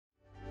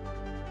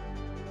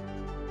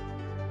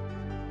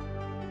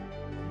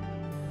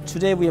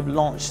Today we have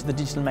launched the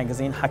digital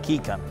magazine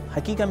Haqiqah.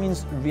 Haqiqah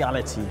means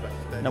reality.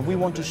 Now we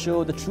want to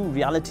show the true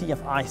reality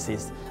of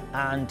ISIS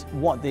and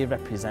what they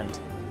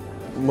represent.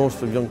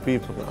 Most of young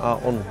people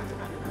are on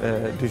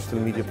digital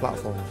media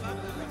platforms,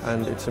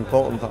 and it's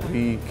important that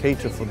we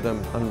cater for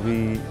them and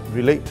we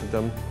relate to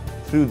them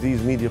through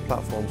these media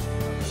platforms.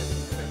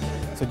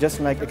 So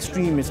just like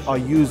extremists are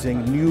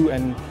using new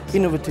and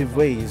innovative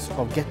ways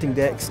of getting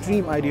their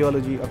extreme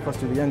ideology across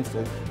to the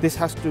youngsters, this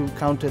has to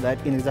counter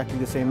that in exactly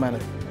the same manner.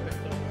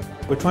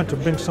 We're trying to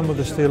bring some of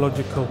this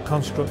theological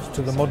constructs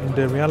to the modern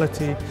day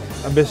reality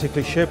and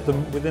basically shape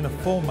them within a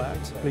format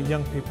that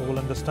young people will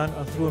understand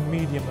and through a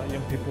medium that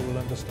young people will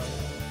understand.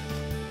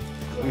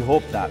 We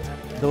hope that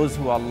those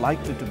who are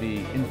likely to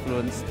be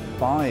influenced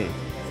by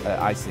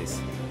ISIS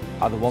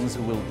are the ones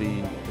who will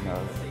be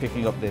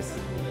picking up this,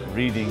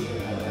 reading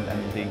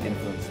and being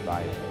influenced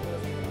by it.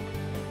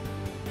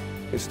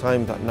 It's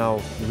time that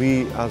now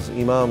we as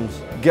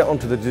Imams get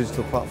onto the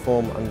digital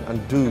platform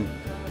and do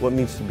what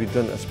needs to be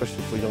done,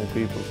 especially for young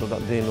people, so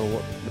that they know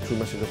what the true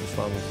message of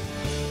Islam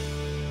is.